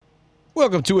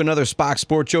Welcome to another SPACH'S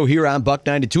Sports Show here on Buck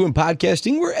 92 and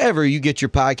podcasting wherever you get your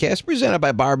podcast, presented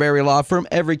by Barbary Law Firm.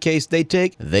 Every case they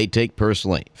take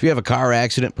personally. If you have a car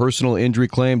accident, personal injury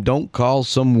claim, don't call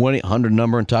some 1-800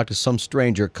 number and talk to some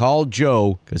stranger. Call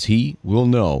Joe, because he will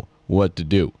know what to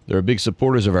do. They're big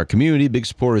supporters of our community, big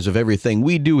supporters of everything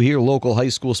we do here, local high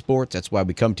school sports. That's why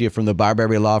we come to you from the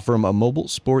Barbary Law Firm Mobile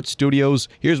Sports Studios.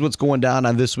 Here's what's going down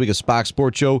on this week of SPACH'S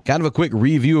Sports Show. Kind of a quick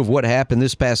review of what happened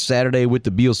this past Saturday with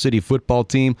the Beal City football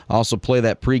team. Also play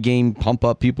that pregame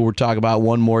pump-up people were talking about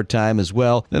one more time as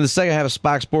well. Then the second half of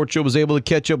SPACH'S Sports Show was able to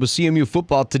catch up with CMU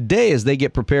football today as they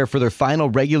get prepared for their final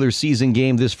regular season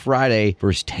game this Friday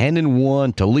versus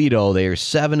 10-1 Toledo. They are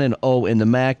 7-0 in the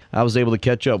MAC. I was able to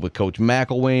catch up with Coach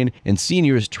McElwain and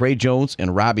seniors Trey Jones and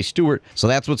Robi Stuart. So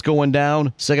that's what's going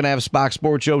down. Second half of SPACH'S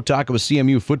Sports Show, talking with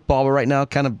CMU football right now,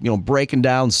 kind of breaking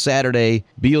down Saturday,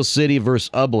 Beal City versus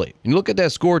Ubly. And you look at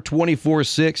that score,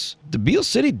 24-6. The Beal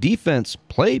City defense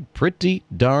played pretty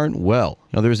darn well.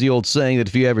 There's the old saying that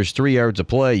if you average 3 yards a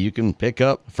play, you can pick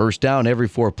up first down every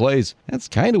 4 plays. That's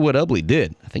kind of what Ubly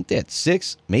did. I think they had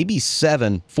 6, maybe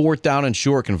 7 fourth down and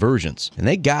short conversions. And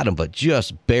they got them, but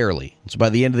just barely. So by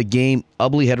the end of the game,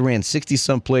 Ubly had ran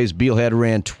 60-some plays, Beal had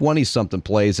ran 20-something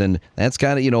plays, and that's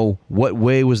kind of, what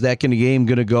way was that game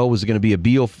going to go? Was it going to be a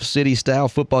Beal City-style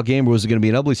football game, or was it going to be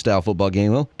an Ubly-style football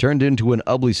game? Well, turned into an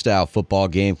Ubly-style football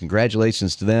game.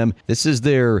 Congratulations to them. This is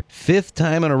their 5th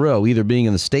time in a row, either being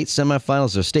in the state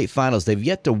semifinals or state finals. They've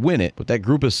yet to win it, but that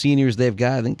group of seniors they've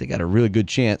got, I think they got a really good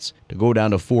chance to go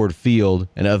down to Ford Field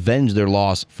and avenge their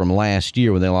loss from last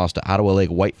year when they lost to Ottawa Lake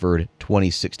Whiteford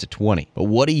 26-20. But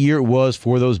what a year it was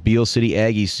for those Beal City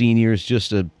Aggie seniors.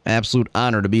 Just an absolute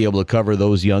honor to be able to cover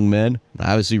those young men.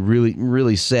 Obviously, really,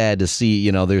 really sad to see,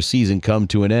 their season come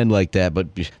to an end like that,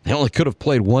 but they only could have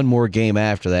played one more game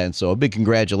after that. And so a big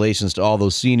congratulations to all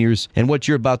those seniors. And what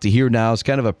you're about to hear now is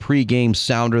kind of a pregame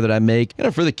sounder that I make,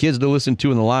 for the kids to listen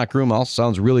to in the locker room. Also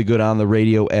sounds really good on the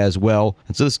radio as well.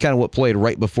 And so this is kind of what played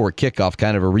right before kickoff,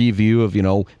 kind of a review of,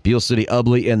 Beal City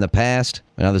Ubly in the past.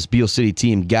 Now this Beal City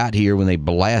team got here when they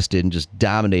blasted and just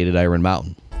dominated Iron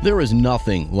Mountain. There is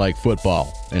nothing like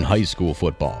football and high school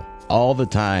football. All the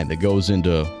time that goes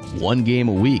into one game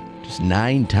a week, just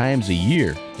 9 times a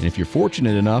year. And if you're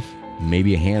fortunate enough,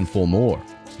 maybe a handful more.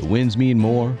 The wins mean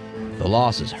more, the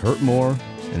losses hurt more,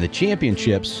 and the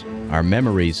championships are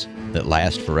memories that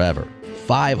last forever.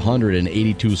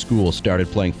 582 schools started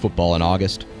playing football in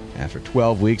August. After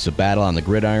 12 weeks of battle on the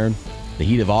gridiron, the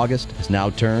heat of August has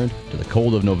now turned to the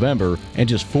cold of November, and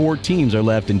just 4 teams are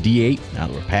left in D8. Now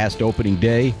that we're past opening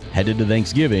day, headed to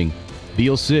Thanksgiving,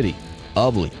 Beal City,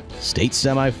 Ubly, state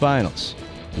semifinals.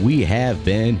 We have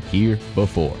been here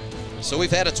before. So we've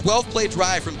had a 12-play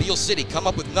drive from Beal City come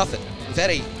up with nothing. We've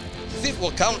had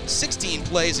count 16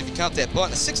 plays if you count that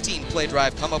punt, a 16-play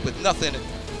drive come up with nothing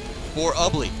for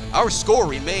Ubly. Our score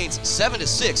remains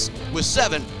 7-6 with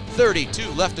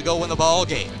 7:32 left to go in the ball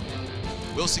game.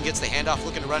 Wilson gets the handoff,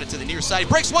 looking to run it to the near side. He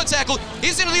breaks one tackle.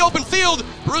 He's into the open field.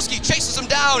 Brewski chases him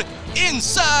down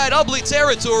inside Ubly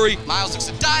territory. Miles looks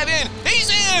to dive in. He's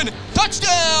in.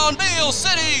 Touchdown, Beal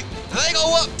City. They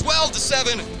go up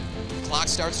 12-7. Clock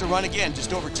starts to run again.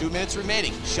 Just over 2 minutes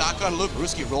remaining. Shotgun look.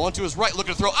 Brewski rolling to his right,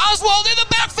 looking to throw. Oswald in the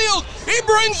backfield. He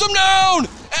brings him down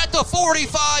at the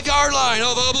 45-yard line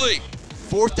of Ubly.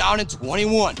 4th down and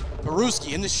 21.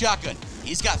 Brewski in the shotgun.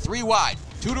 He's got 3 wide.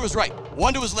 2 to his right,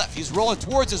 1 to his left. He's rolling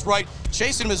towards his right,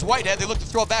 chasing him as Whitehead. They look to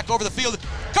throw it back over the field.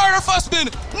 Carter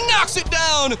Fussman knocks it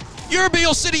down. Your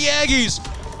Beal City Aggies,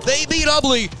 they beat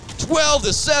Ubly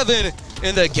 12-7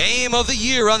 in the game of the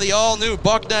year on the all-new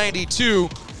Buck 92.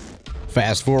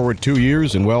 Fast forward 2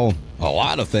 years, and a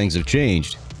lot of things have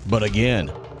changed. But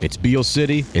again, it's Beal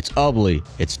City, it's Ubly,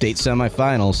 it's state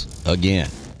semifinals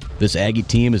again. This Aggie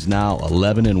team is now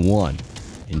 11-1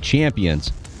 and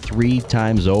champions 3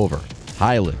 times over.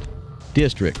 Highland,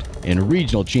 district, and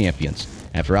regional champions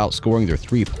after outscoring their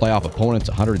 3 playoff opponents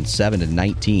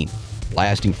 107-19,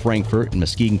 blasting Frankfort and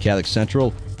Muskegon Catholic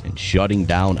Central, and shutting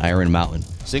down Iron Mountain.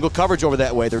 Single coverage over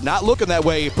that way. They're not looking that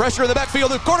way. Pressure in the backfield.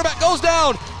 The quarterback goes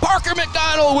down. Parker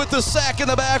McDonald with the sack in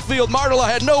the backfield. Martella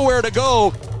had nowhere to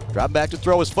go. Drop back to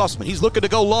throw is Fussman. He's looking to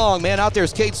go long. Man, out there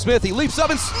is Cade Smith. He leaps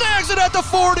up and snags it at the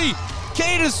 40.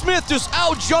 Caden Smith just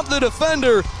out-jumped the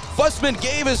defender. Fussman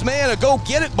gave his man a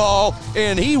go-get-it ball,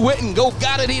 and he went and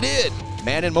got it. He did.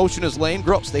 Man in motion is Lane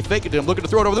Gross. They fake it to him, looking to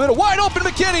throw it over the middle. Wide open,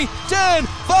 McKinney. 10,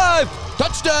 5,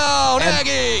 touchdown,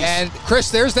 Aggies. And,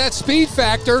 Chris, there's that speed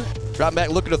factor. Drop back,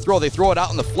 looking to throw. They throw it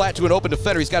out in the flat to an open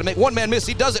defender. He's got to make one man miss.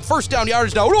 He does it. First down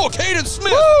yardage now. Oh, Caden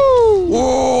Smith. Woo!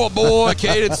 Oh, boy,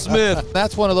 Caden Smith.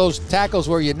 That's one of those tackles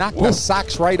where you knock the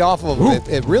socks right off of him.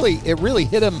 It really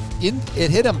hit him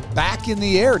it hit him back in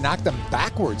the air, knocked him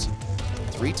backwards.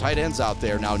 3 tight ends out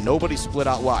there. Now nobody split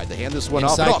out wide. They hand this one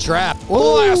Inside off. trap.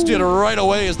 Blasted right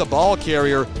away as the ball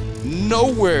carrier.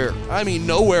 Nowhere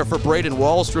for Braden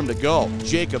Wallstrom to go.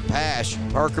 Jacob Pash,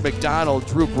 Parker McDonald,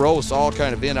 Drew Gross, all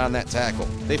kind of in on that tackle.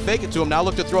 They fake it to him. Now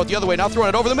look to throw it the other way. Now throwing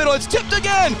it over the middle. It's tipped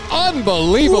again.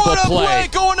 Unbelievable what a play.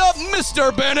 going up.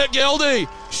 Mr. Bennett Gildy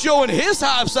showing his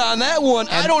hops on that one.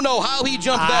 And I don't know how he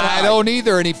jumped that high. I don't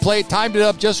either, and he timed it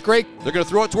up just great. They're going to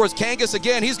throw it towards Kangas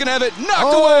again. He's going to have it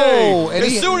knocked away. And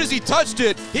as soon as he touched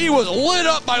it, he was lit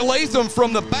up by Latham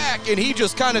from the back, and he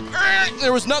just kind of,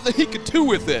 there was nothing he could do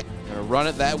with it. Going to run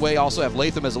it that way. Also have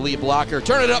Latham as a lead blocker.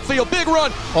 Turn it upfield. Big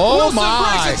run. Wilson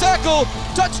breaks a tackle.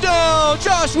 Touchdown.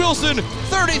 Josh Wilson,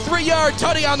 33-yard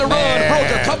tutty on the run.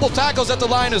 Broke a couple tackles at the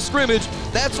line of scrimmage.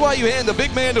 That's why you hand the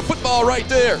big man the football right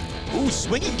there. Ooh,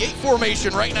 swinging gate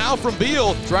formation right now from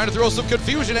Beal. Trying to throw some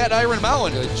confusion at Iron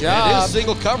Mountain. Good job. It is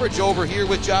single coverage over here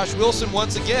with Josh Wilson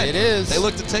once again. It is. They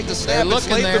look to take the snap. It's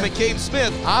Latham and Cade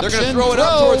Smith. They're going to throw it throw.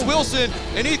 up towards Wilson,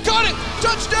 and he got it.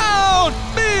 Touchdown,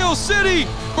 Beal City.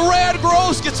 Brad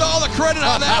Gross gets all the credit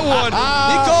on that one.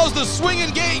 He calls the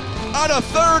swinging gate on a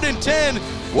 3rd and 10.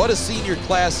 What a senior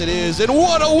class it is, and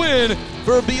what a win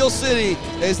for Beal City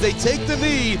as they take the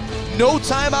knee. No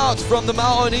timeouts from the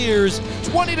Mountaineers.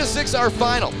 20-6 our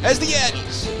final. As the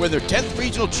Aggies win their 10th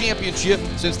regional championship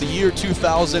since the year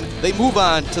 2000, they move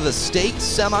on to the state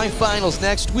semifinals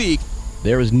next week.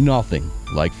 There is nothing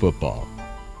like football.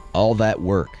 All that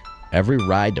work, every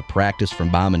ride to practice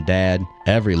from mom and dad,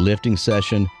 every lifting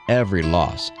session, every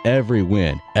loss, every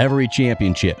win, every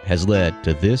championship has led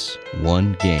to this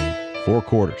one game. 4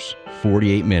 quarters,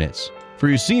 48 minutes. For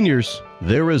your seniors,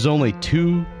 there is only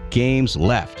 2 games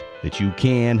left that you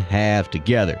can have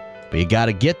together. But you got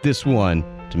to get this one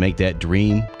to make that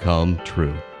dream come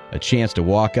true. A chance to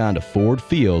walk on to Ford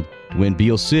Field to win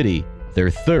Beal City their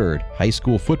 3rd high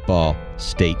school football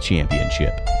state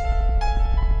championship.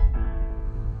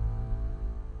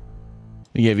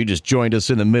 Yeah, if you just joined us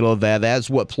in the middle of that, that's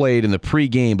what played in the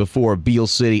pregame before Beal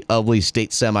City Ubly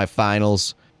state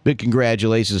semifinals. Big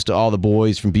congratulations to all the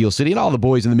boys from Beal City and all the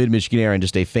boys in the Mid-Michigan area and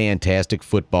just a fantastic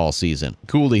football season.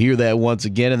 Cool to hear that once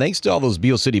again. And thanks to all those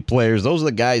Beal City players. Those are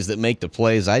the guys that make the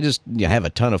plays. I just have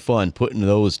a ton of fun putting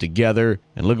those together.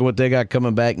 And look at what they got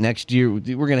coming back next year.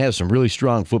 We're going to have some really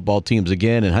strong football teams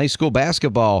again. And high school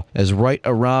basketball is right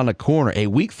around the corner. A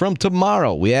week from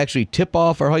tomorrow, we actually tip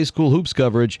off our high school hoops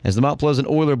coverage as the Mount Pleasant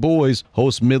Oiler boys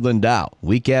host Midland Dow.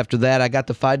 Week after that, I got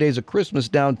the 5 days of Christmas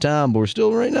downtown. But we're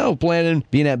still right now planning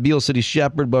being at Beal City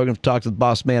Shepherd, but I'm going to talk to the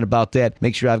boss man about that.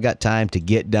 Make sure I've got time to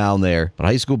get down there. But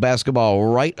high school basketball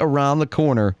right around the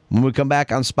corner. When we come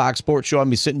back on SPACH'S Sports Show, I'm going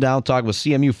to be sitting down talking with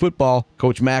CMU football,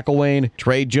 Coach McElwain,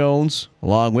 Trey Jones,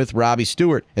 along with Robi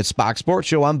Stuart. It's SPACH'S Sports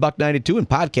Show on Buck 92 and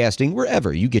podcasting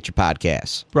wherever you get your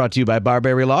podcasts. Brought to you by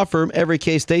Barbary Law Firm. Every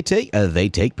case they take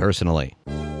personally.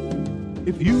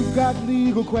 If you've got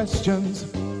legal questions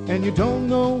and you don't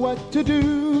know what to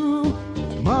do,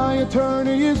 my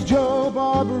attorney is Joe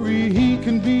Barbary. He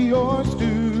can be yours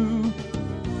too.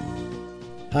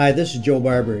 Hi, this is Joe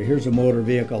Barbary. Here's a motor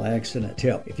vehicle accident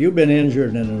tip. If you've been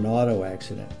injured in an auto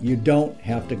accident, you don't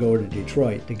have to go to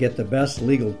Detroit to get the best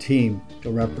legal team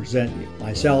to represent you.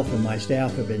 Myself and my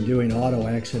staff have been doing auto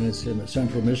accidents in the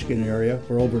central Michigan area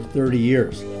for over 30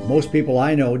 years. Most people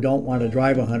I know don't want to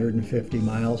drive 150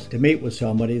 miles to meet with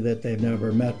somebody that they've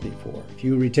never met before. If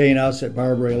you retain us at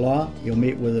Barbary Law, you'll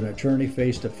meet with an attorney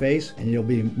face-to-face, and you'll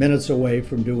be minutes away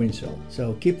from doing so.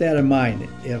 So keep that in mind.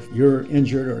 If you're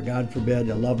injured or, God forbid,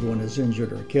 a loved one is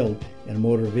injured or killed in a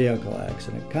motor vehicle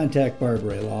accident, contact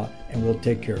Barbary Law and we'll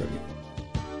take care of you.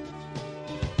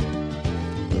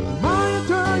 My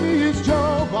attorney is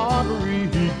Joe Barbary.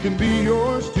 He can be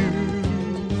yours too.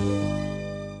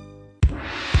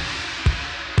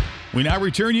 We now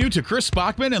return you to Chris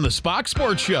Spockman and the Spock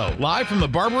Sports Show, live from the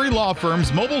Barbary Law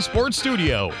Firm's mobile sports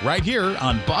studio, right here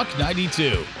on Buck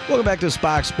 92. Welcome back to the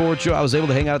SPACH'S Sports Show. I was able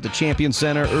to hang out at the Champion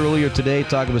Center earlier today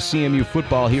talking with CMU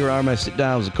football. Here are my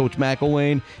sit-downs with Coach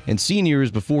McElwain and seniors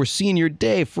before Senior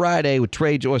Day Friday with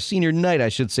Trey Jones, or Senior Night, I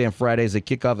should say, on Fridays. They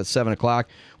kick off at 7 o'clock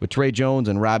with Trey Jones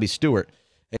and Robi Stuart.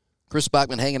 Chris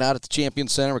Bachman hanging out at the Champion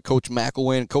Center with Coach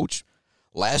McElwain. Coach,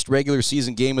 last regular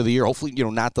season game of the year, hopefully,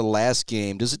 not the last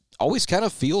game. Does it always kind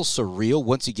of feel surreal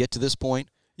once you get to this point?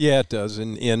 Yeah, it does.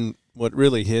 And what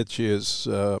really hits you is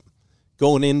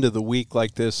going into the week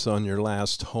like this on your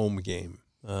last home game,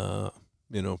 for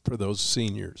those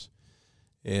seniors.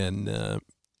 And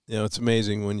it's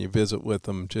amazing when you visit with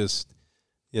them. Just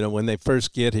when they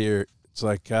first get here, it's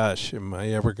like, gosh, am I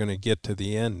ever going to get to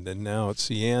the end? And now it's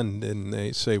the end, and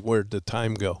they say, where'd the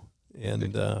time go?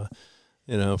 And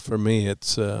for me,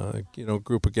 it's a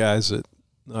group of guys that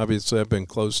obviously I've been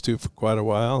close to for quite a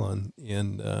while, and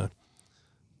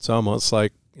it's almost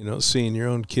like seeing your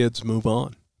own kids move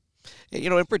on.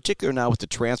 In particular now with the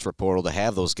transfer portal, to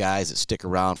have those guys that stick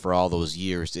around for all those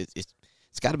years,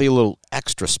 it's got to be a little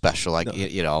extra special,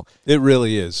 It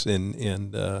really is,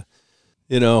 and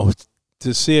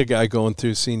to see a guy going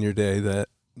through senior day that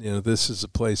this is a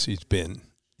place he's been,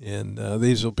 and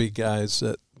these will be guys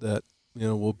that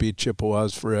will be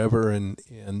Chippewas forever, and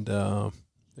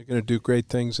they're going to do great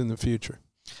things in the future.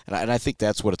 And I think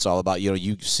that's what it's all about.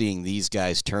 You seeing these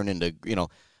guys turn into,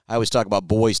 I always talk about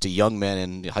boys to young men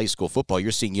in high school football.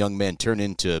 You're seeing young men turn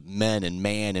into men and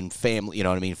man and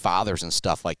family, fathers and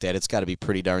stuff like that. It's got to be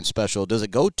pretty darn special. Does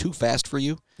it go too fast for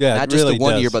you? Yeah, not it just really the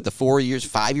 1 does. year, but the 4 years,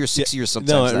 5 years, 6 years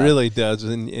sometimes. No, it really does,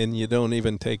 and you don't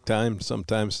even take time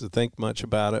sometimes to think much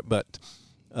about it. But,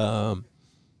 for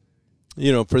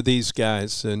these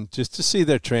guys, and just to see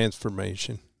their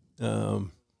transformation,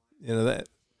 that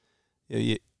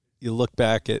you look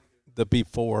back at the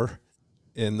before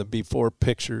and the before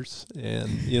pictures, and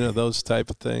those type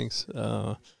of things,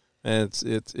 and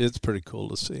it's pretty cool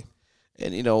to see.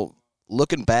 And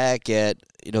looking back at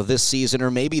this season,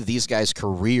 or maybe these guys'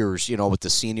 careers, with the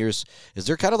seniors, is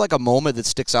there kind of like a moment that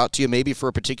sticks out to you, maybe for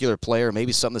a particular player,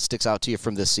 maybe something that sticks out to you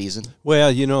from this season?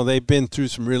 Well, they've been through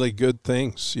some really good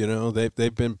things.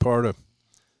 They've been part of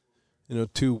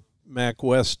 2 MAC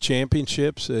West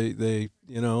championships. They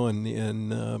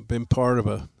and been part of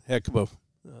a heck of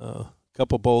a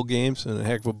couple bowl games and a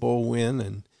heck of a bowl win,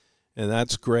 and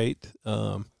that's great.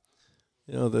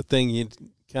 The thing you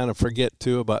kind of forget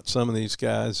too about some of these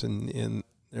guys, and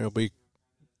there'll be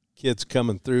kids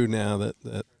coming through now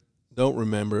that don't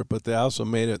remember it, but they also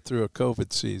made it through a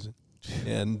COVID season,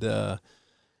 and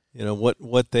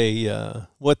what they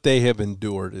have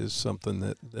endured is something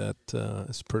that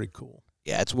is pretty cool.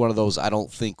 Yeah, it's one of those, I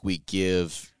don't think we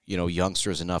give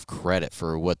youngsters enough credit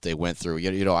for what they went through.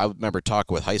 I remember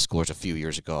talking with high schoolers a few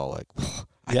years ago, like,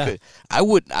 I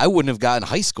wouldn't have gotten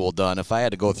high school done if I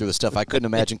had to go through the stuff. I couldn't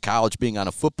imagine college, being on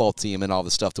a football team and all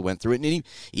the stuff that went through it. And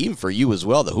even for you as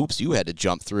well, the hoops you had to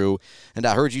jump through. And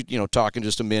I heard you, talking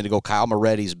just a minute ago, Kyle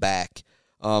Moretti's back.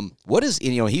 What is,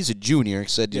 he's a junior,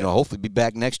 said, hopefully be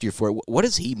back next year for it. What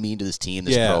does he mean to this team,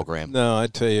 this program? No, I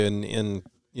tell you, and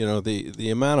the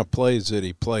amount of plays that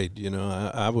he played,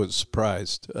 I was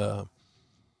surprised.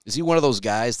 Is he one of those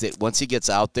guys that once he gets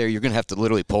out there, you're going to have to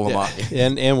literally pull him out?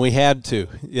 And we had to,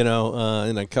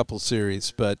 in a couple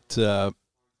series. But, he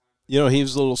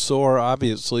was a little sore,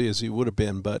 obviously, as he would have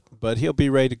been. But he'll be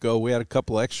ready to go. We had a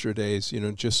couple extra days,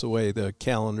 just the way the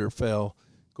calendar fell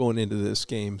going into this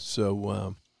game.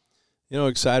 So,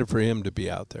 excited for him to be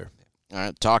out there. All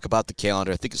right, talk about the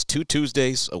calendar. I think it's 2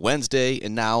 Tuesdays, a Wednesday,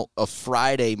 and now a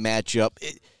Friday matchup.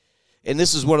 And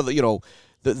this is one of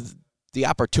the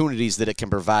opportunities that it can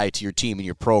provide to your team and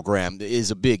your program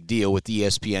is a big deal with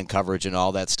ESPN coverage and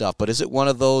all that stuff. But is it one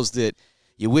of those that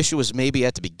you wish it was maybe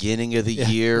at the beginning of the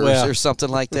year, or is there something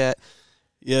like that?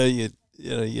 Yeah,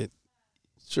 you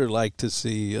sure like to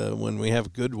see when we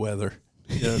have good weather,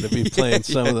 to be playing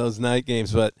some of those night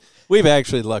games. But we've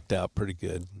actually lucked out pretty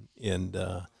good, and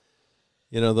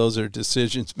those are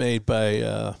decisions made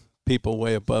by people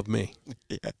way above me.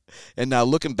 Yeah. And now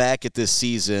looking back at this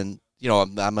season, you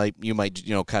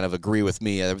might kind of agree with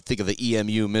me. I think of the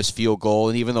EMU missed field goal,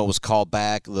 and even though it was called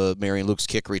back, the Marion Luke's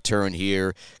kick return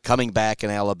here, coming back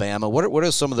in Alabama. What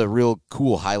are some of the real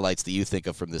cool highlights that you think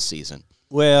of from this season?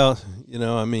 Well,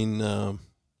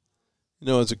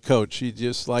 as a coach, you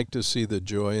just like to see the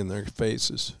joy in their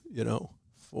faces,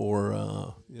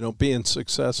 for being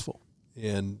successful,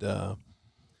 and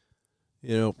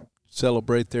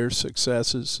celebrate their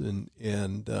successes and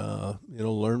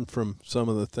learn from some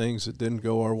of the things that didn't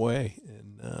go our way,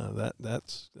 and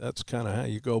that's kind of how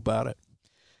you go about it.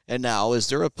 And now, is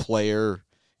there a player,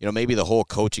 maybe the whole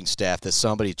coaching staff, that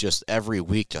somebody just every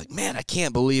week, like, man, I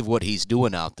can't believe what he's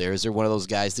doing out there? Is there one of those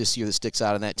guys this year that sticks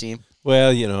out on that team?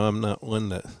 Well, I'm not one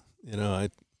that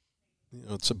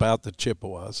it's about the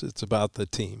Chippewas, it's about the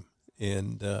team,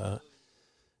 and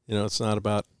it's not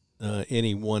about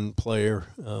any one player.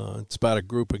 It's about a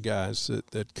group of guys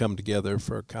that come together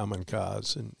for a common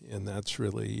cause, and that's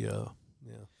really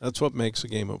that's what makes a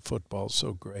game of football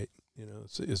so great.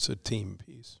 It's a team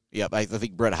piece. Yeah, I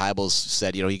think Brett Heibels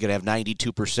said, you could have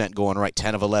 92% going right,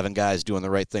 10 of 11 guys doing the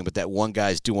right thing, but that one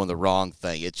guy's doing the wrong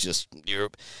thing. It's just,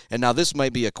 and now this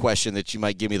might be a question that you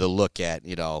might give me the look at,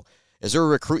 Is there a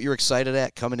recruit you're excited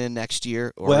at coming in next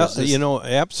year? Or well,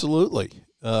 absolutely.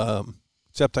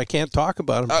 Except I can't talk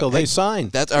about them until they sign.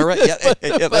 That's all right.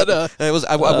 Yeah, but, I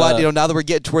want, now that we're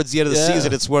getting towards the end of the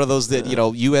season, it's one of those that,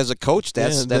 you as a coach,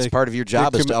 that's part of your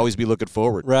job is to always be looking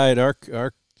forward. Right. Our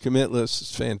commit list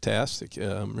is fantastic.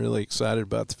 I'm really excited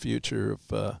about the future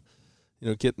of,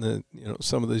 getting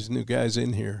some of these new guys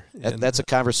in here. And that's a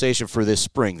conversation for this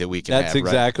spring that we can have. That's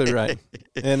exactly right.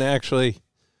 And actually,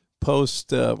 post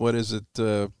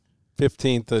 15th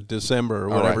of December or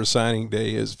whatever signing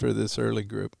day is for this early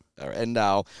group. And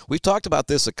now, we've talked about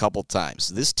this a couple times.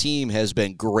 This team has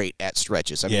been great at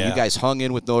stretches. I mean, you guys hung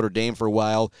in with Notre Dame for a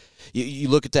while. You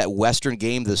look at that Western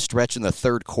game, the stretch in the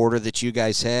third quarter that you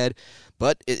guys had,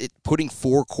 but putting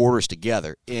 4 quarters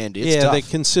together, and it's tough. The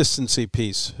consistency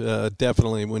piece,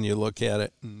 definitely, when you look at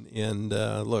it. And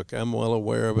look, I'm well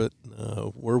aware of it.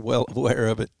 We're well aware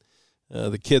of it.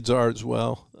 The kids are as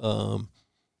well.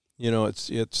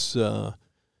 It's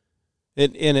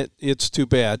too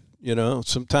bad.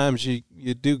 Sometimes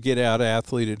you do get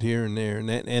out-athleted here and there,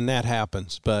 and that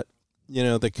happens. But,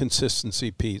 the consistency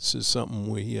piece is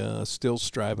something we still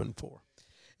striving for.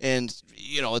 And,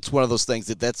 it's one of those things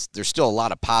there's still a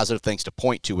lot of positive things to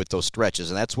point to with those stretches.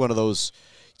 And that's one of those,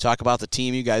 talk about the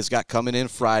team you guys got coming in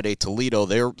Friday, Toledo.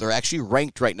 They're actually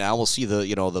ranked right now. We'll see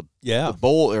the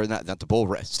bowl, or not the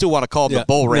bowl. Still want to call them the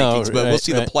bowl rankings, but we'll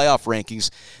see the playoff rankings.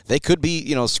 They could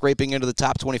be, scraping into the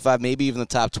top 25, maybe even the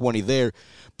top 20 there.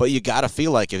 But you got to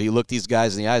feel like if you look these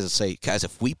guys in the eyes and say, guys,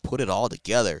 if we put it all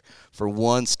together for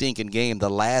one stinking game, the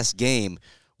last game,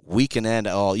 you can end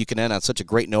on such a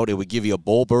great note. It would give you a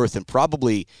bowl berth and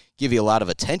probably give you a lot of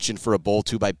attention for a bowl,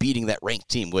 too, by beating that ranked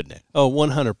team, wouldn't it? Oh,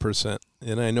 100%.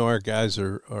 And I know our guys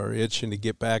are itching to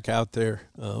get back out there.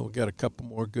 We've got a couple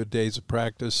more good days of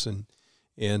practice, and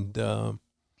we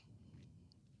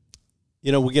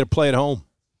get to play at home.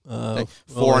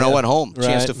 4-0 at home. Right.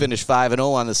 Chance to finish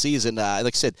 5-0 on the season. Like I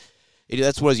said,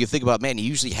 that's what you think about, man, you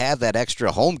usually have that extra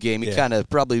home game. You kind of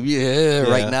probably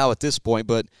right now at this point,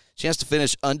 but chance to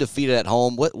finish undefeated at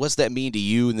home. What's that mean to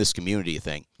you in this community, you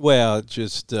think? Well,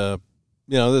 just, this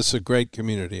is a great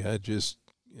community. I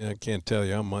can't tell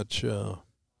you how much,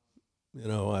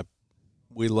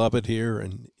 we love it here,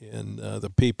 and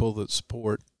the people that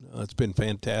support, it's been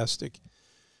fantastic.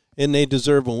 And they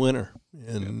deserve a winner,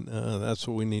 and that's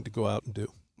what we need to go out and do.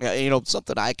 Yeah,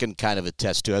 something I can kind of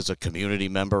attest to as a community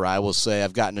member, I will say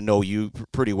I've gotten to know you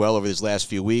pretty well over these last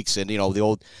few weeks. And, the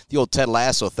old Ted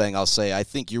Lasso thing, I'll say, I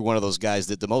think you're one of those guys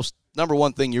that the most number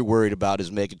one thing you're worried about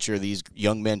is making sure these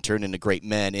young men turn into great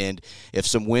men. And if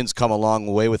some wins come along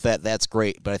the way with that, that's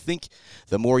great. But I think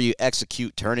the more you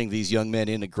execute turning these young men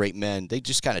into great men, they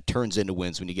just kind of turns into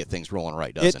wins when you get things rolling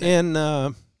right, doesn't it? And,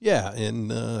 you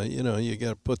got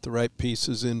to put the right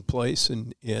pieces in place,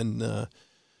 and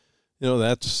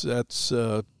that's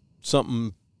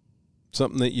something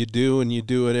that you do, and you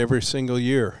do it every single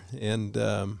year. And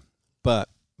for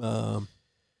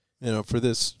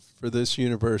this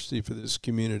university, for this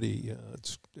community,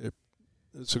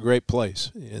 it's a great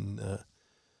place, and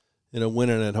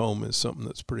winning at home is something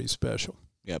that's pretty special.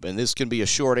 Yep, and this can be a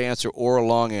short answer or a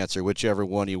long answer, whichever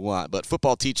one you want. But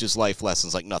football teaches life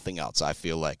lessons like nothing else, I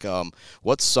feel like.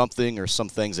 What's something or some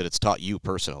things that it's taught you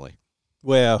personally?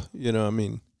 Well,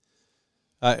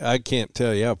 I can't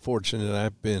tell you how fortunate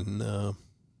I've been, to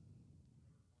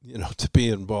be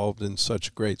involved in such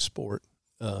a great sport.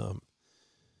 That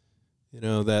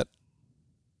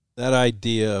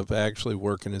idea of actually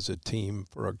working as a team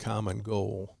for a common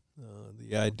goal,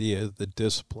 the idea of the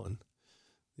discipline,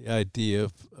 the idea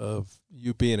of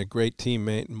you being a great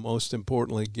teammate, and most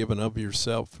importantly, giving of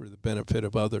yourself for the benefit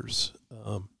of others.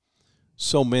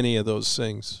 So many of those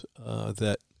things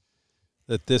that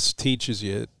this teaches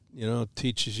you. You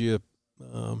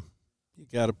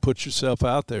got to put yourself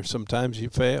out there. Sometimes you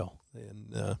fail.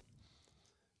 And,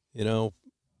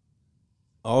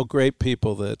 all great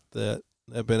people that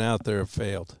have been out there have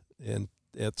failed. And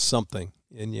it's something.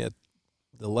 And yet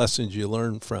the lessons you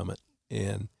learn from it.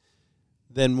 And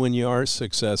then when you are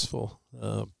successful,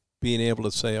 being able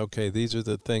to say, okay, these are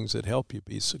the things that help you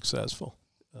be successful.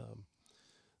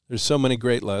 There's so many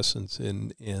great lessons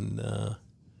in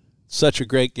such a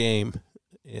great game.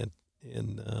 And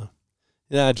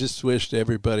I just wished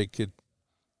everybody could,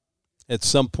 at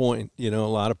some point, a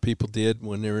lot of people did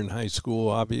when they were in high school,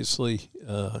 obviously.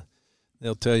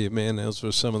 They'll tell you, man, those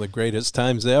were some of the greatest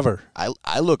times ever.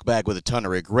 I look back with a ton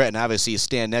of regret, and obviously you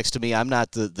stand next to me. I'm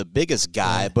not the biggest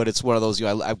guy, but it's one of those,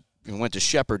 I went to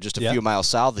Shepherd just a few miles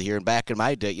south of here, and back in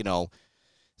my day,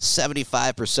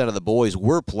 75% of the boys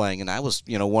were playing, and I was,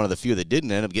 one of the few that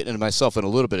didn't, end up getting myself in a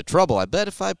little bit of trouble. I bet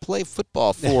if I play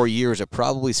football 4 years, I'd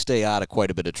probably stay out of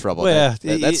quite a bit of trouble. Well,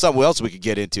 that's something else we could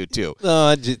get into, too.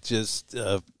 No, just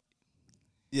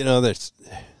there's –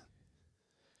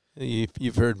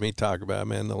 you've heard me talk about,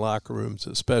 man, the locker room's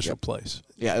a special place.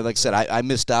 Yeah, like I said, I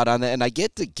missed out on that, and I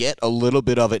get a little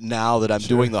bit of it now that I'm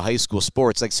doing the high school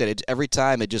sports. Like I said, every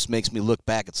time it just makes me look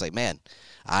back. It's like, man,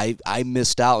 I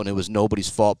missed out, and it was nobody's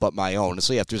fault but my own. And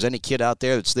so, if there's any kid out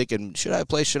there that's thinking, should I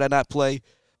play, should I not play,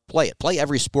 play it. Play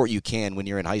every sport you can when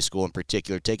you're in high school in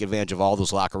particular. Take advantage of all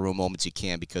those locker room moments you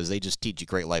can because they just teach you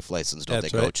great life lessons, don't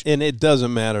That's they, right. Coach? And it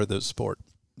doesn't matter the sport.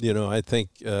 I think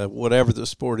whatever the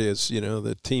sport is,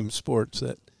 the team sports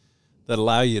that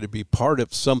allow you to be part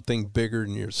of something bigger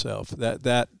than yourself,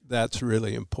 that's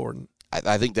really important.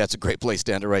 I think that's a great place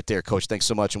to end it right there, Coach. Thanks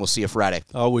so much, and we'll see you Friday.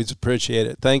 Always appreciate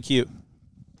it. Thank you.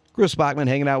 Chris Bachman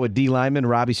hanging out with D lineman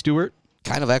Robi Stuart.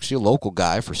 Kind of actually a local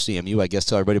guy for CMU. I guess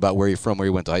tell everybody about where you're from, where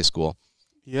you went to high school.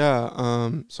 Yeah,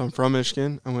 so I'm from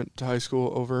Michigan. I went to high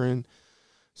school over in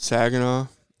Saginaw.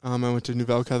 I went to New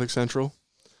Valley Catholic Central.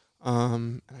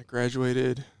 And I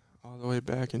graduated all the way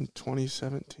back in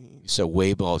 2017. So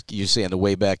you're saying the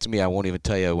way back to me. I won't even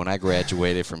tell you when I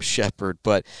graduated from Shepherd.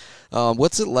 But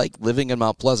what's it like living in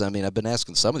Mount Pleasant? I mean, I've been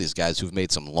asking some of these guys who've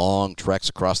made some long treks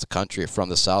across the country from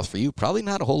the South. For you, probably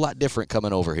not a whole lot different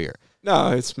coming over here.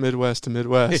 No, it's Midwest to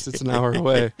Midwest. It's an hour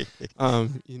away.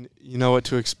 You know what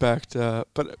to expect.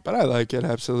 But I like it,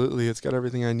 absolutely. It's got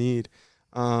everything I need.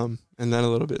 And then a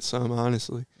little bit some,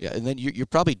 honestly. Yeah, and then you're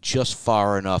probably just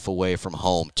far enough away from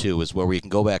home, too, is where you can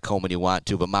go back home when you want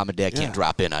to, but mom and dad can't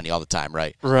drop in on you all the time,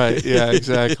 right? Right, yeah,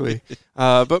 exactly.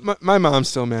 But my mom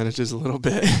still manages a little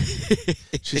bit.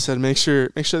 She said, make sure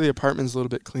the apartment's a little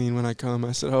bit clean when I come.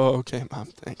 I said, oh, okay, Mom,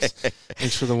 thanks.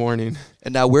 Thanks for the warning.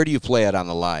 And now where do you play at on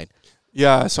the line?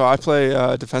 Yeah, so I play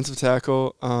defensive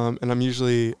tackle, and I'm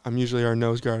usually our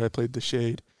nose guard. I played the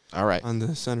shade. All right. On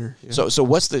the center. Yeah. So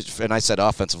what's and I said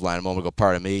offensive line a moment ago,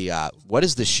 pardon me. What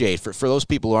is the shade? For those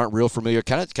people who aren't real familiar,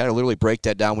 kind of literally break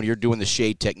that down when you're doing the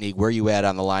shade technique. Where are you at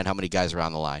on the line? How many guys are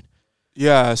on the line?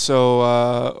 Yeah,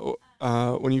 so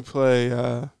when you play,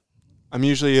 I'm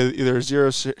usually either a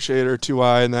zero shade or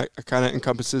 2-eye, and that kind of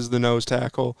encompasses the nose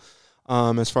tackle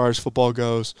as far as football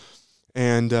goes.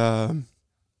 And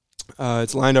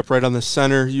it's lined up right on the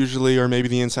center usually, or maybe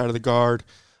the inside of the guard.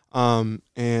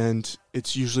 And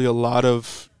it's usually a lot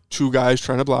of two guys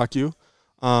trying to block you.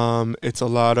 It's a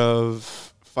lot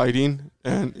of fighting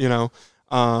and,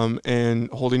 and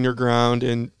holding your ground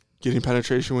and getting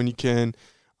penetration when you can,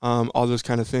 all those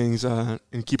kind of things, and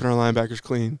keeping our linebackers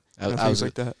clean. Things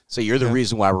like that. So you're the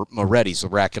reason why Moretti's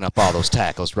racking up all those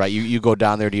tackles, right? You go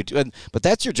down there, but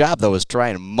that's your job, though, is try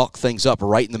and muck things up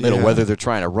right in the middle, whether they're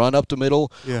trying to run up the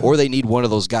middle or they need one of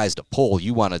those guys to pull.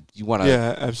 You want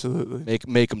to absolutely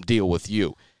make them deal with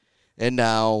you. And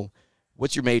now,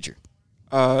 what's your major?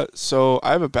 So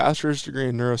I have a bachelor's degree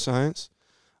in neuroscience.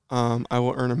 I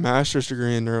will earn a master's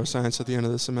degree in neuroscience at the end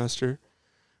of the semester.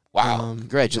 Wow.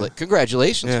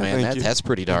 Congratulations, man. That's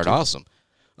pretty darn awesome.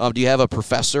 Do you have a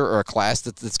professor or a class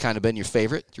that's kind of been your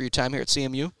favorite through your time here at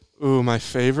CMU? Ooh, my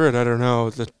favorite? I don't know.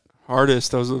 The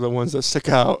hardest, those are the ones that stick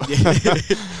out.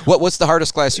 What's the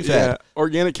hardest class you've had?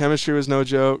 Organic chemistry was no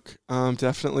joke.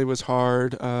 Definitely was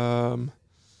hard.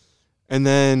 And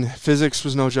then physics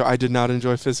was no joke. I did not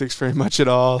enjoy physics very much at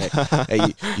all.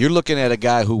 Hey, you're looking at a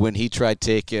guy who, when he tried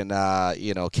taking,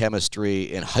 chemistry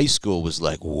in high school, was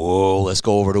like, "Whoa, let's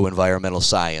go over to environmental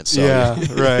science." So,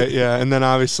 right, yeah. And then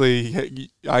obviously,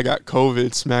 I got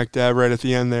COVID smack dab right at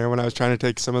the end there when I was trying to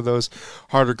take some of those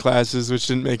harder classes, which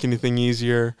didn't make anything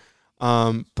easier.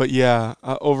 But yeah,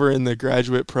 over in the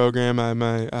graduate program, I'm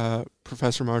my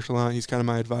Professor Marshall. He's kind of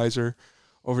my advisor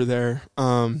over there.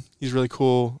 He's really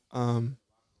cool.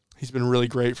 He's been really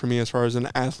great for me as far as an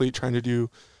athlete trying to do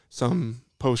some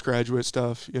postgraduate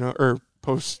stuff, or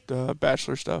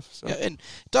post-bachelor stuff. So. Yeah, and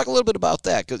talk a little bit about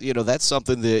that, because, that's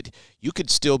something that you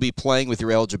could still be playing with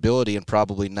your eligibility and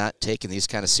probably not taking these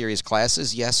kind of serious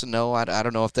classes. Yes and no. I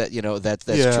don't know if that,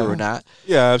 that's true or not.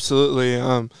 Yeah,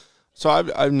 absolutely. So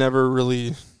I've never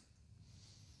really,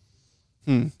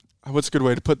 what's a good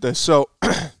way to put this? So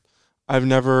I've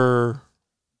never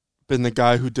been the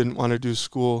guy who didn't want to do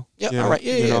school. Yeah, all right.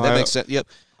 Yeah, that makes sense. Yep.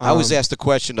 I always ask the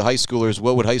question to high schoolers,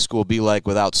 what would high school be like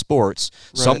without sports?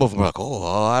 Right. Some of them are like,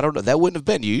 I don't know. That wouldn't have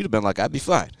been you. You'd have been like, I'd be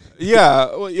fine. Yeah,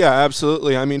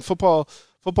 absolutely. I mean, football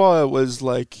was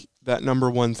like that number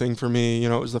one thing for me. It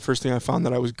was the first thing I found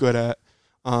that I was good at.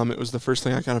 It was the first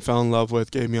thing I kind of fell in love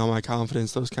with, gave me all my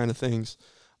confidence, those kind of things.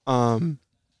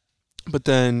 But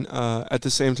then at the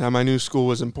same time, I knew school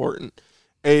was important.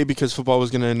 because football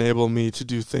was going to enable me to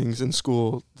do things in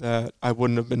school that I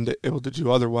wouldn't have been able to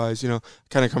do otherwise.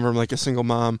 Kind of come from like a single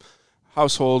mom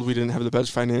household. We didn't have the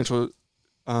best financial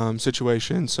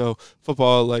situation. So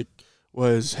football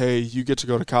was, hey, you get to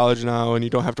go to college now and you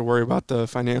don't have to worry about the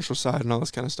financial side and all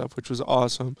this kind of stuff, which was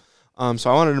awesome. So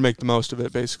I wanted to make the most of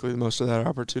it, basically, the most of that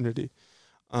opportunity.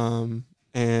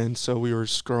 And so we were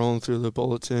scrolling through the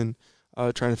bulletin,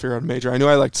 trying to figure out a major. I knew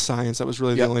I liked science. That was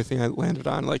really the only thing I landed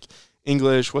on.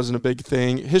 English wasn't a big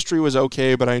thing. History was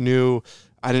okay, but I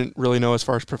didn't really know as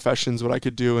far as professions what I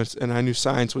could do, and I knew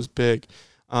science was big.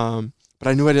 But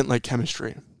I knew I didn't like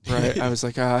chemistry, right? I was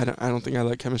like, I don't think I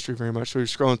like chemistry very much. So we were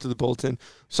scrolling through the bulletin,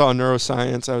 saw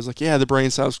neuroscience. I was like, yeah, the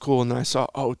brain sounds cool. And then I saw,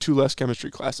 2 less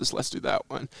chemistry classes. Let's do that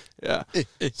one. Yeah.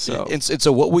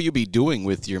 So what will you be doing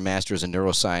with your master's in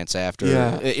neuroscience after?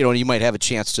 Yeah. You might have a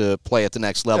chance to play at the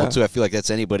next level too. I feel like that's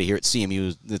anybody here at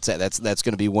CMU. That's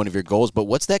going to be one of your goals. But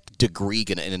what's that degree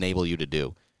going to enable you to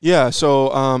do? Yeah. So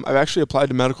I've actually applied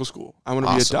to medical school. I want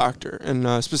to be a doctor,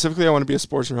 and specifically, I want to be a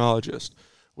sports neurologist,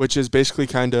 which is basically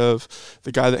kind of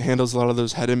the guy that handles a lot of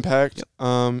those head impact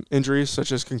injuries,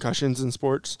 such as concussions in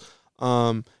sports.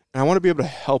 And I want to be able to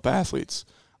help athletes.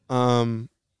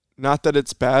 Not that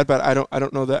it's bad, but I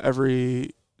don't know that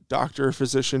every doctor or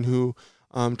physician who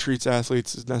treats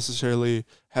athletes necessarily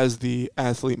has the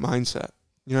athlete mindset.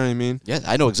 You know what I mean? Yeah,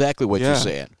 I know exactly what you're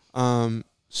saying.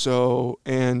 So,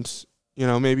 and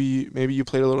maybe you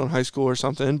played a little in high school or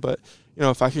something, but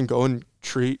if I can go and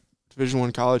treat Division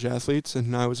I college athletes,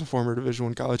 and I was a former Division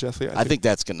I college athlete, I think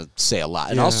that's going to say a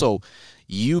lot. And also,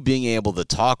 you being able to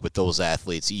talk with those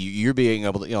athletes, you're being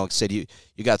able to, like I said, you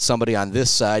got somebody on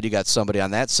this side, you got somebody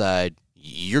on that side,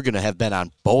 you're going to have been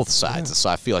on both sides. And so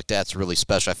I feel like that's really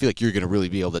special. I feel like you're going to really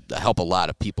be able to help a lot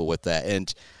of people with that.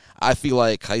 And I feel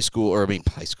like high school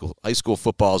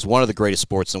football is one of the greatest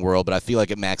sports in the world, but I feel like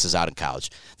it maxes out in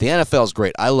college. The NFL is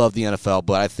great. I love the NFL,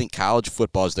 but I think college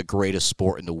football is the greatest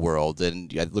sport in the world.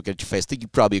 And I look at your face, I think you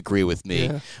probably agree with me.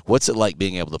 Yeah. What's it like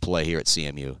being able to play here at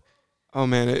CMU? Oh,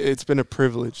 man, it's been a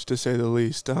privilege, to say the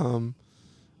least.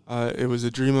 It was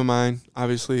a dream of mine,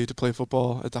 obviously, to play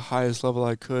football at the highest level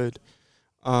I could.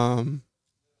 And,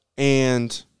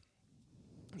 when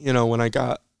I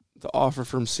got the offer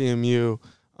from CMU,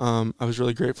 I was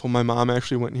really grateful. My mom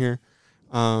actually went here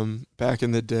back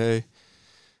in the day,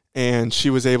 and she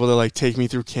was able to take me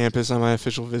through campus on my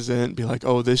official visit and be like,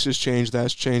 oh, this has changed,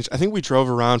 that's changed. I think we drove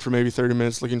around for maybe 30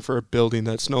 minutes looking for a building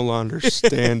that's no longer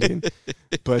standing,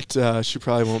 but she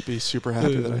probably won't be super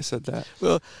happy that I said that.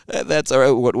 Well, that's all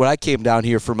right. When I came down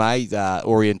here for my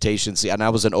orientation, and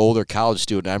I was an older college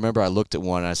student, I remember I looked at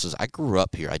one and I says, I grew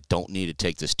up here. I don't need to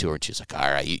take this tour. And she's like,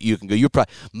 all right, you can go.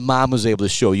 Mom was able to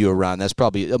show you around. That's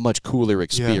probably a much cooler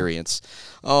experience.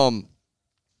 Yeah.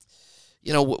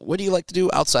 What do you like to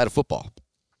do outside of football?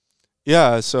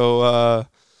 Yeah, so,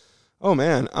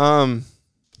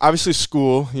 obviously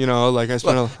school, I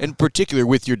spent in particular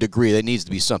with your degree, that needs to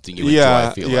be something you enjoy,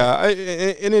 I feel like.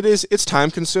 And it's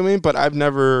time-consuming, but I've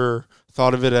never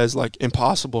thought of it as,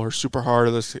 impossible or super hard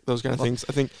or those kind of things.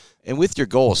 I think, and with your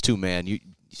goals, too, man,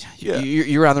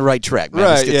 you're on the right track, man.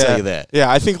 Right, I tell you that.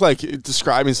 Yeah, I think,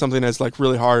 describing something as,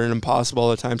 really hard and impossible all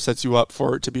the time sets you up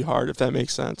for it to be hard, if that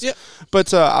makes sense. Yeah.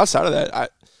 But outside of that, I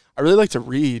really like to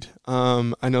read.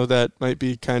 I know that might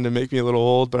be kind of make me a little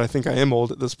old, but I think I am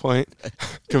old at this point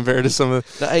compared to some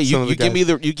of the guys. You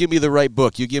give me the right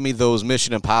book. You give me those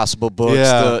Mission Impossible books,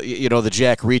 the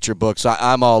Jack Reacher books.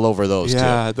 I'm all over those too.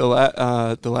 Yeah,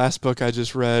 the last book I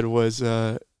just read was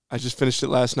I just finished it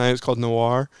last night. It's called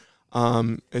Noir.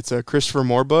 It's a Christopher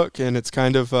Moore book, and it's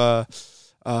kind of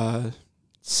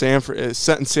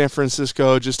set in San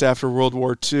Francisco just after World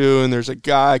War II, and there's a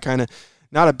guy kind of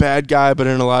not a bad guy, but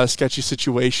in a lot of sketchy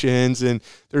situations, and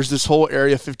there's this whole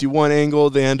Area 51 angle.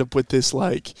 They end up with this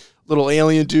little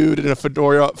alien dude in a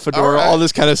fedora, all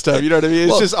this kind of stuff. You know what I mean?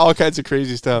 It's just all kinds of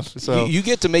crazy stuff. So you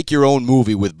get to make your own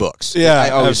movie with books. Yeah, I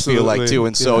always absolutely. feel like too,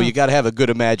 and so you got to have a good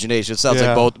imagination. It sounds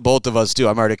like both of us do.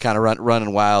 I'm already kind of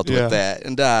running wild with that.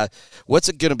 And what's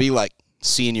it going to be like?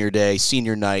 Senior day,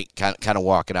 senior night, kind of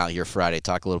walking out here Friday.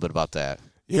 Talk a little bit about that.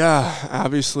 Yeah,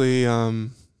 obviously.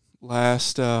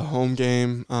 Last home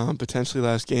game, potentially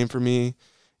last game for me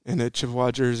in a Chippewa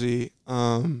jersey.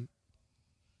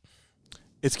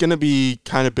 It's going to be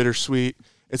kind of bittersweet.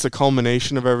 It's a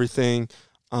culmination of everything,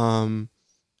 and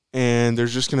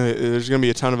there's going to be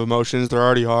a ton of emotions. There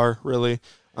already are, really.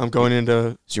 I'm going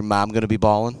into. Is your mom going to be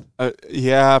balling?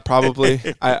 Yeah, probably.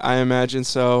 I imagine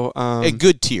so. Hey,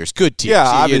 good tears. Yeah,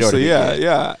 obviously.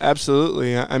 Yeah,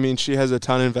 absolutely. I mean, she has a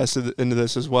ton invested into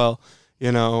this as well.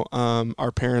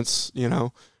 Our parents,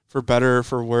 for better,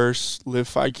 for worse, live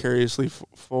vicariously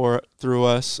through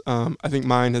us. I think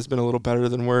mine has been a little better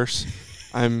than worse.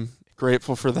 I'm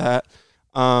grateful for that.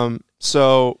 But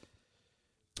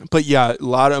yeah, a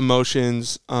lot of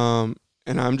emotions, and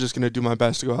I'm just going to do my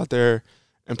best to go out there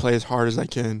and play as hard as I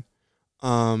can,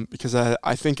 because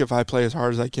I think if I play as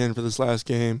hard as I can for this last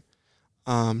game,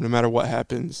 no matter what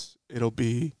happens,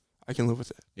 I can live with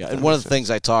it. Yeah, and one of the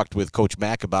things I talked with Coach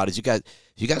Mack about is you guys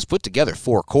put together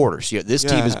 4 quarters. This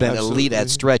team has been elite at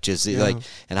stretches. Yeah.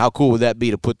 And how cool would that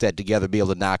be to put that together, be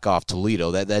able to knock off Toledo?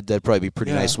 That'd probably be a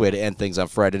pretty nice way to end things on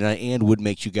Friday night, and would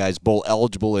make you guys bowl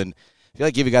eligible, and I feel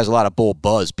like give you guys a lot of bowl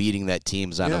buzz beating that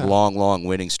team's on a long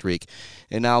winning streak.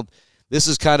 And now this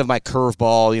is kind of my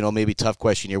curveball, maybe tough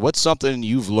question here. What's something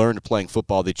you've learned playing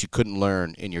football that you couldn't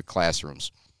learn in your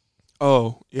classrooms?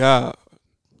 Oh, yeah,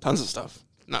 tons of stuff.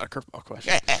 Not a curveball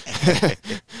question.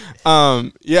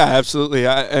 Yeah, absolutely.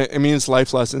 I mean, it's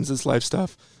life lessons. It's life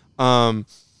stuff. No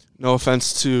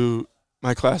offense to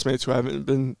my classmates who haven't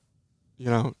been,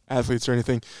 athletes or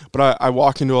anything, but I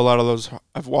walk into a lot of those.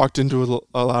 I've walked into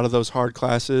a lot of those hard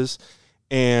classes,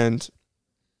 and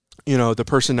the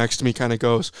person next to me kind of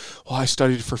goes, "Well, I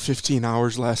studied for 15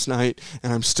 hours last night,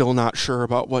 and I'm still not sure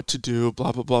about what to do.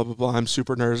 Blah blah blah blah blah. I'm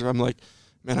super nervous." I'm like,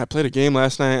 man, I played a game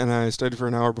last night and I studied for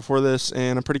an hour before this,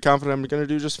 and I'm pretty confident I'm going to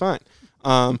do just fine.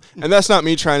 And that's not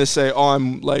me trying to say, oh,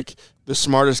 I'm like the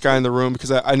smartest guy in the room,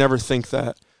 because I never think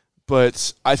that.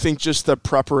 But I think just the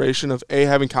preparation of A,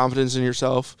 having confidence in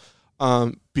yourself,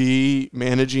 B,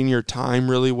 managing your time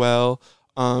really well,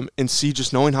 and C,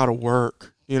 just knowing how to work.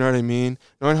 You know what I mean?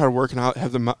 Knowing how to work and how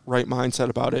have the right mindset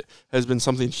about it has been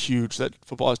something huge that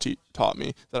football has taught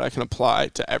me that I can apply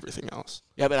to everything else.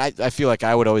 Yeah, but I feel like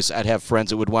I'd have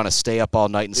friends that would want to stay up all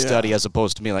night and study, as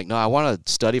opposed to me like, no, I want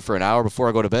to study for an hour before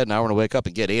I go to bed, and I want to wake up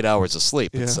and get 8 hours of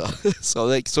sleep. Yeah. So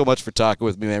thank you so much for talking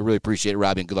with me, man. I really appreciate it,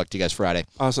 Robbie, and good luck to you guys Friday.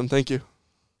 Awesome. Thank you.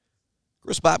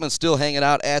 Chris Bachman still hanging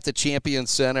out at the Champion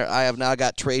Center. I have now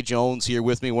got Trey Jones here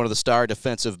with me, one of the star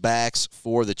defensive backs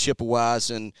for the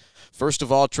Chippewas. And first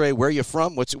of all, Trey, where are you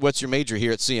from? What's your major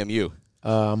here at CMU?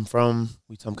 I'm from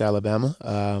Wetumpka, Alabama.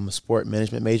 I'm a sport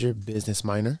management major, business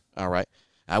minor. All right.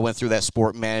 I went through that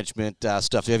sport management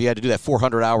stuff. Have you had to do that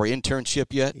 400-hour internship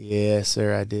yet? Yes,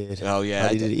 sir, I did. Oh, yeah?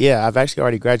 I did. Yeah, I've actually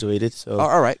already graduated. So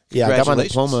all right. Yeah, I got my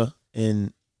diploma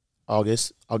in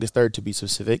August 3rd to be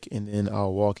specific, and then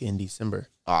I'll walk in December.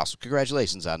 Awesome.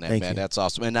 Congratulations on that, Thank man. you. That's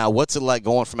awesome. And now what's it like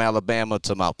going from Alabama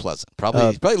to Mount Pleasant? Probably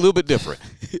a little bit different.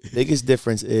 Biggest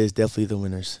difference is definitely the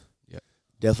winters. Yeah.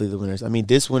 Definitely the winters. I mean,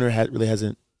 this winter really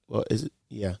hasn't – well, is it?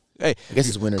 Yeah. Hey, I guess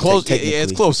it's winter. Close. Yeah,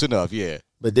 it's close enough, yeah.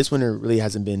 But this winter really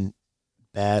hasn't been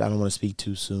bad. I don't want to speak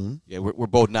too soon. Yeah, we're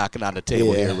both knocking on the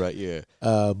table here, right? Yeah.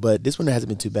 But this winter hasn't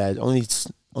been too bad. Only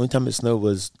time it snowed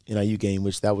was NIU game,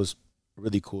 which that was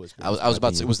really cool. I was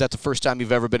about to say, was that the first time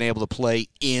you've ever been able to play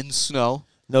in snow?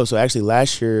 No, so actually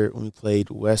last year when we played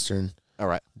Western, all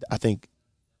right, I think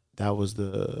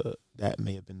that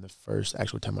may have been the first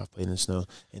actual time I've played in the snow,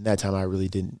 and that time I really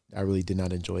did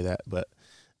not enjoy that. But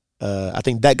I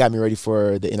think that got me ready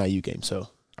for the NIU game. So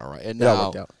all right, and that now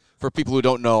worked out. For people who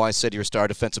don't know, I said you're a star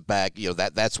defensive back.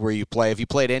 That's where you play. Have you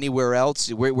played anywhere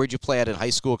else? Where'd you play at in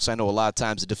high school? Because I know a lot of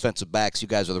times the defensive backs, you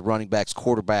guys are the running backs,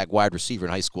 quarterback, wide receiver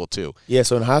in high school too. Yeah,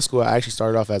 so in high school I actually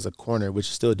started off as a corner, which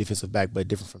is still a defensive back, but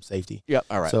different from safety. Yeah,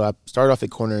 all right. So I started off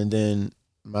at corner, and then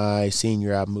my senior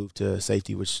year I moved to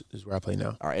safety, which is where I play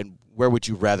now. All right, and where would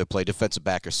you rather play, defensive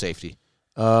back or safety?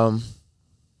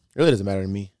 Really doesn't matter to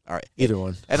me. All right. Either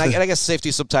one. And I guess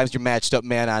safety, sometimes you're matched up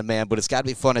man on man, but it's got to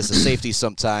be fun as a safety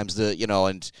sometimes.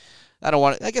 And I don't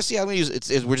want to. I guess I'm gonna use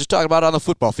it. We're just talking about on the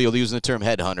football field using the term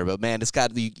headhunter, but man,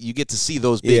 you get to see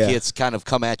those big hits kind of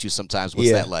come at you sometimes.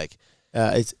 What's that like?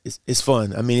 It's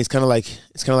fun. I mean, it's kind of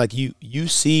like you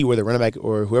see where the running back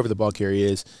or whoever the ball carrier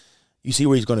is, you see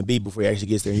where he's going to be before he actually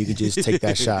gets there, and you can just take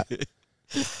that shot.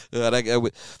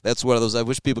 That's one of those. I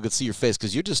wish people could see your face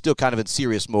because you're just still kind of in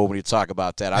serious mode when you talk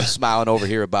about that. I'm smiling over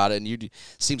here about it, and you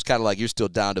seems kind of like you're still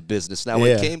down to business. Now,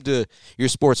 when it came to your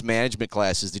sports management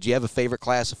classes, did you have a favorite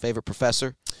class, a favorite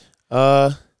professor?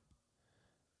 I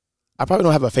probably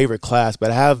don't have a favorite class, but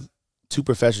I have two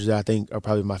professors that I think are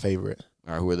probably my favorite.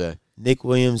 All right, who are they? Nick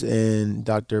Williams and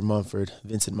Dr. Mumford,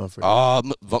 Vincent Mumford. Oh,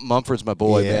 Mumford's my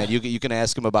boy, man. You can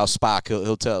ask him about Spock.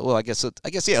 He'll tell. Well, I guess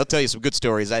he'll tell you some good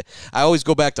stories. I always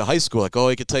go back to high school, like,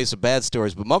 he could tell you some bad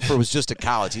stories, but Mumford was just at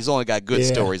college. He's only got good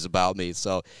stories about me.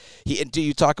 So do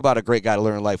you talk about a great guy to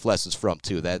learn life lessons from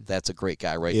too? That's a great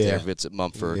guy right there, Vincent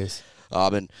Mumford. Yes.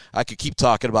 And I could keep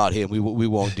talking about him. We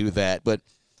won't do that, but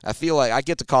I feel like I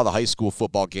get to call the high school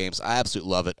football games. I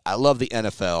absolutely love it. I love the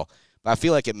NFL. I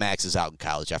feel like it maxes out in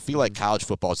college. I feel like college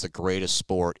football is the greatest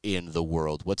sport in the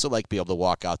world. What's it like to be able to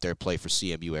walk out there and play for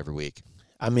CMU every week?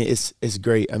 I mean, it's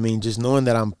great. I mean, just knowing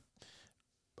that I'm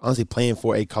honestly playing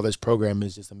for a college program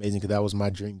is just amazing, because that was my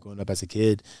dream growing up as a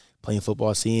kid, playing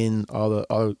football, seeing all the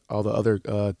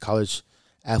other college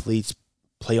athletes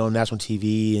play on national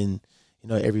TV, and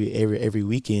every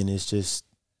weekend. Is just,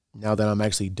 now that I'm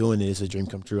actually doing it, it's a dream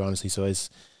come true, honestly. So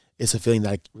it's a feeling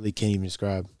that I really can't even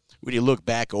describe. When you look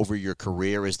back over your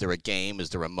career, is there a game, is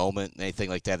there a moment, anything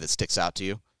like that sticks out to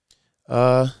you?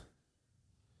 Probably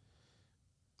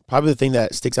the thing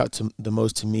that sticks out the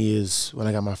most to me is when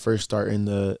I got my first start in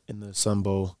the Sun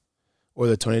Bowl, or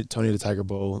the Tony the Tiger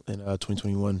Bowl in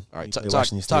 2021. All right, talk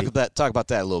about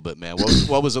that a little bit, man.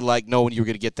 What was it like knowing you were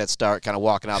going to get that start, kind of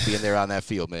walking out, being there on that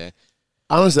field, man?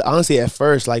 Honestly, at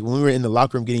first, like when we were in the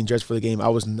locker room getting dressed for the game, I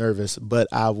was nervous, but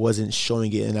I wasn't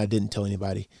showing it, and I didn't tell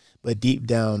anybody. But deep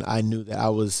down, I knew that I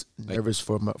was nervous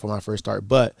for my first start.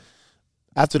 But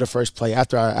after the first play,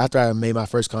 after I made my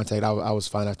first contact, I was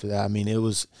fine after that. I mean, it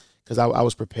was because I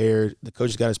was prepared. The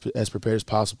coaches got as prepared as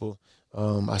possible.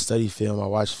 I studied film. I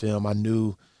watched film. I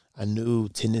knew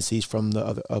tendencies from the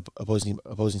other opposing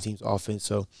team's offense.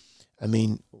 So, I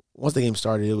mean, once the game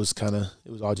started, it was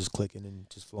all just clicking and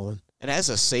just flowing. And as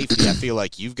a safety, I feel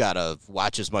like you've got to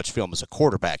watch as much film as a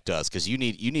quarterback does, because you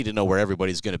need to know where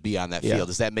everybody's going to be on that field.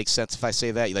 Does that make sense if I say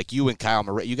that? Like you and Kyle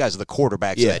Murray, you guys are the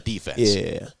quarterbacks of that defense.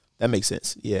 Yeah, that makes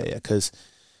sense. Yeah, because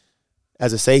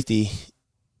as a safety,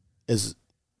 a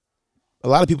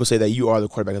lot of people say that you are the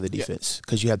quarterback of the defense,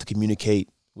 because you have to communicate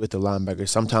with the linebackers,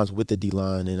 sometimes with the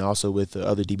D-line, and also with the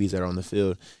other DBs that are on the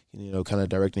field, kind of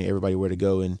directing everybody where to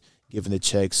go and giving the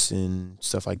checks and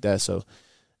stuff like that. So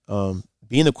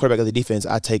being the quarterback of the defense,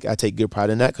 I take good pride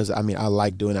in that, because, I mean, I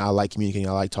like doing it. I like communicating.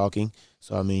 I like talking.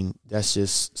 So, I mean, that's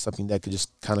just something that could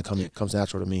just kind of comes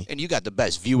natural to me. And you got the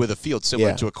best view of the field,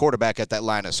 similar to a quarterback at that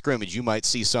line of scrimmage. You might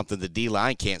see something the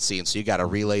D-line can't see, and so you got to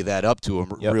relay that up to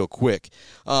them real quick.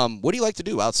 What do you like to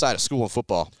do outside of school and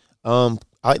football? I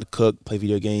like to cook, play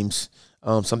video games.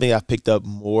 Something I've picked up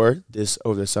more this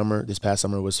past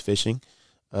summer was fishing.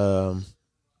 Kind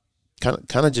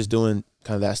of just doing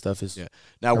kind of that stuff is. Yeah.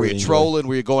 Now, were you trolling?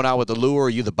 Were you going out with the lure? Are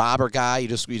you the bobber guy? You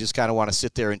just kind of want to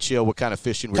sit there and chill? What kind of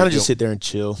fishing were you doing? Kind of just sit there and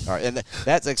chill. All right, and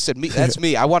that's like I said, that's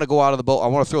me. I want to go out of the boat. I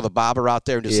want to throw the bobber out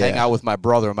there and just hang out with my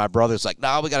brother. And my brother's like,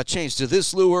 "No, we got to change to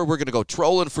this lure. We're gonna go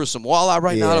trolling for some walleye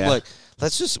right now." And I'm like,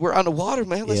 we're on the water,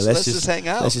 man. Let's just hang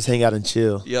out. Let's just hang out and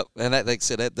chill. Yep, and like I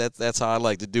said, that's how I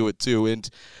like to do it too. And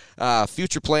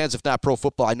future plans, if not pro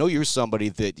football, I know you're somebody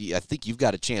that I think you've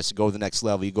got a chance to go to the next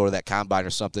level. You go to that combine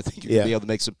or something. I think you're gonna be able to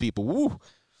make some people woo.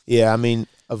 Yeah, I mean,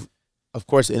 of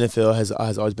course, the NFL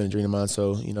has always been a dream of mine.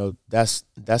 So that's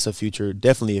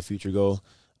definitely a future goal.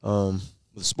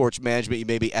 With sports management, you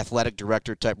may be athletic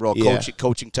director type role,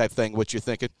 coaching type thing. What you're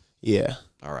thinking? Yeah.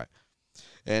 All right.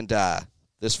 And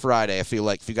this Friday, I feel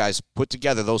like if you guys put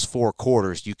together those 4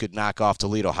 quarters, you could knock off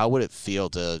Toledo. How would it feel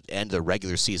to end the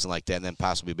regular season like that and then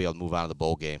possibly be able to move on to the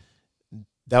bowl game?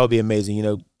 That would be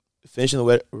amazing. Finishing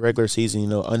the regular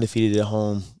season, undefeated at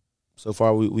home. So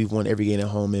far, we've won every game at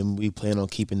home, and we plan on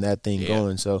keeping that thing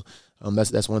going. So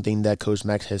that's one thing that Coach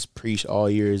Max has preached all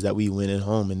year, is that we win at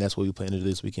home, and that's what we plan to do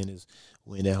this weekend, is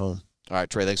win at home. All right,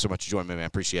 Trey, thanks so much for joining me, man.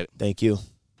 Appreciate it. Thank you.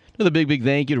 Another big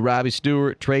thank you to Robi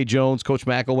Stuart, Trey Jones, Coach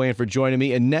McElwain for joining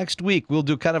me. And next week, we'll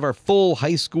do kind of our full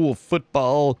high school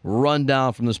football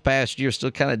rundown from this past year, still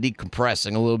kind of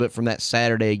decompressing a little bit from that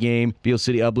Saturday game, Beal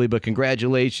City Ubly. But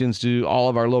congratulations to all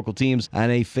of our local teams on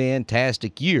a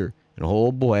fantastic year. And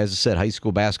oh boy, as I said, high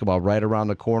school basketball right around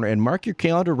the corner. And mark your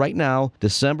calendar right now,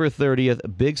 December 30th,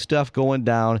 big stuff going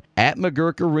down at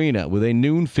McGurk Arena with a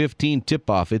noon 15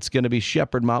 tip-off. It's going to be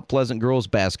Shepherd Mount Pleasant girls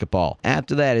basketball.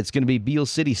 After that, it's going to be Beal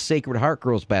City Sacred Heart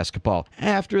girls basketball.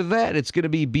 After that, it's going to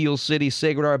be Beal City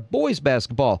Sacred Heart boys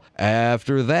basketball.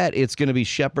 After that, it's going to be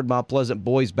Shepherd Mount Pleasant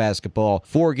boys basketball.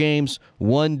 4 games,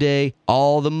 1 day.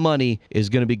 All the money is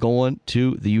going to be going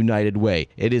to the United Way.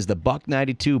 It is the Buck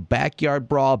 92 Backyard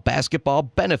Brawl basketball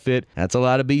benefit. That's a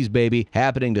lot of bees, baby.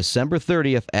 Happening December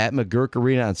 30th at McGurk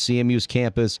Arena on CMU's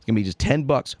campus. It's going to be just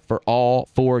 $10 for all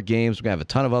 4 games. We're going to have a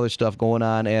ton of other stuff going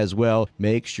on as well.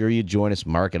 Make sure you join us.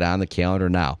 Mark it on the calendar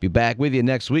now. Be back with you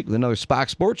next week with another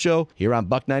SPACH'S Sports Show here on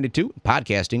Buck 92,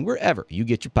 podcasting wherever you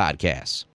get your podcasts.